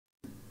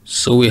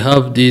So we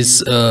have this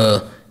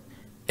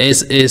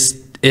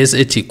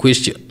SAT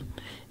question.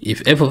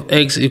 If f of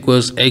x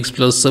equals x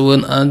plus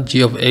 7 and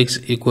g of x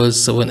equals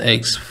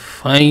 7x,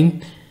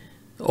 find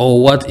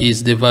or what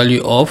is the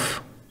value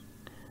of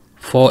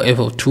 4f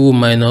of 2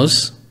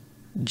 minus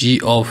g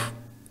of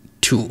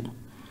 2.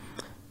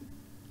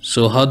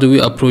 So how do we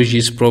approach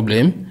this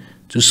problem?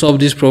 To solve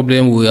this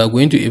problem, we are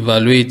going to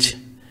evaluate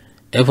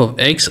f of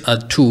x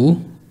at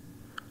 2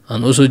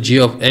 and also g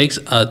of x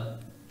at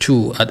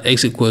 2 at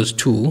x equals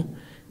 2.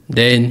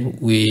 Then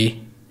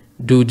we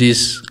do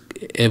this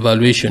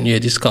evaluation here,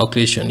 this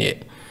calculation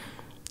here.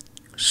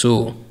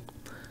 So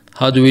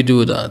how do we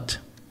do that?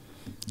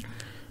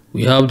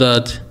 We have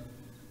that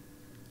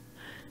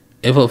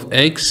f of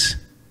x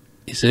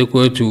is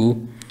equal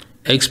to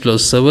x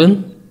plus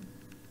 7.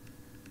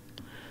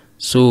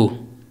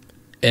 So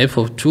f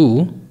of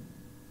 2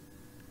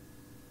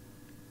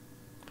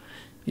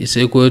 is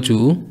equal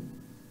to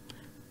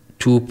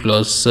 2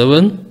 plus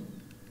 7.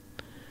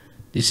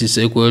 This is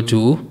equal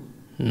to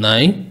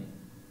 9.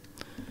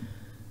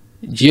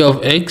 G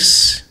of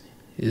x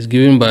is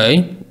given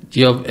by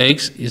g of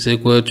x is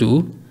equal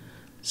to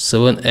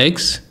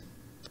 7x.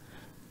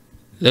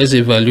 Let's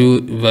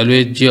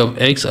evaluate g of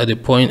x at the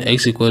point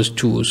x equals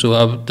 2. So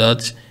have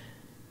that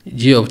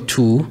g of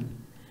 2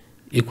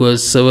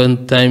 equals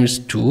 7 times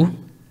 2.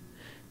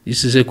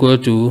 This is equal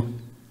to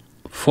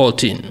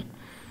 14.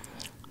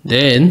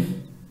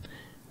 Then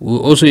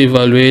we'll also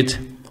evaluate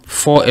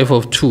 4f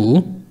of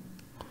 2.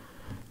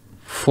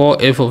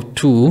 4f of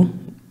 2,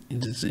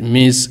 it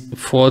means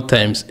 4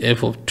 times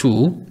f of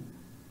 2,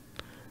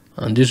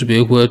 and this will be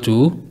equal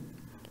to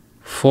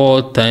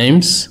 4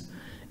 times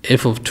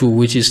f of 2,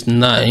 which is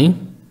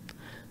 9,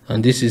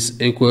 and this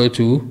is equal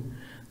to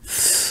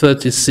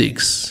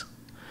 36.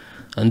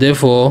 And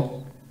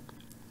therefore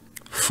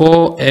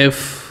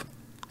 4f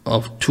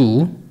of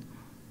 2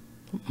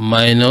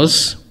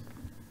 minus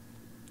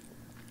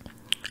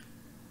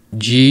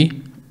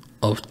g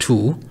of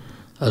 2,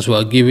 as we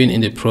are given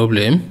in the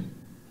problem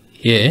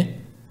here,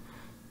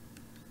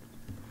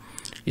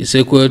 is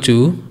equal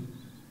to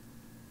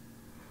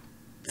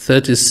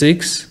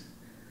 36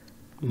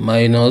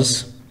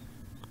 minus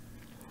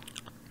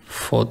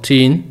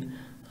 14,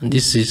 and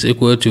this is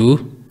equal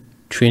to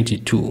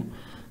 22.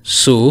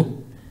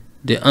 So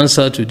the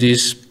answer to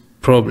this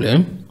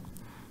problem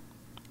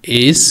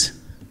is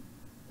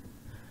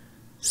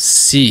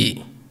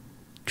C,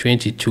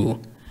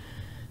 22.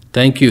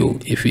 Thank you.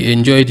 If you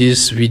enjoyed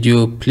this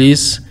video,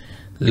 please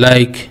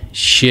like,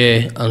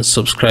 share and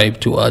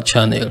subscribe to our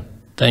channel.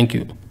 Thank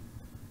you.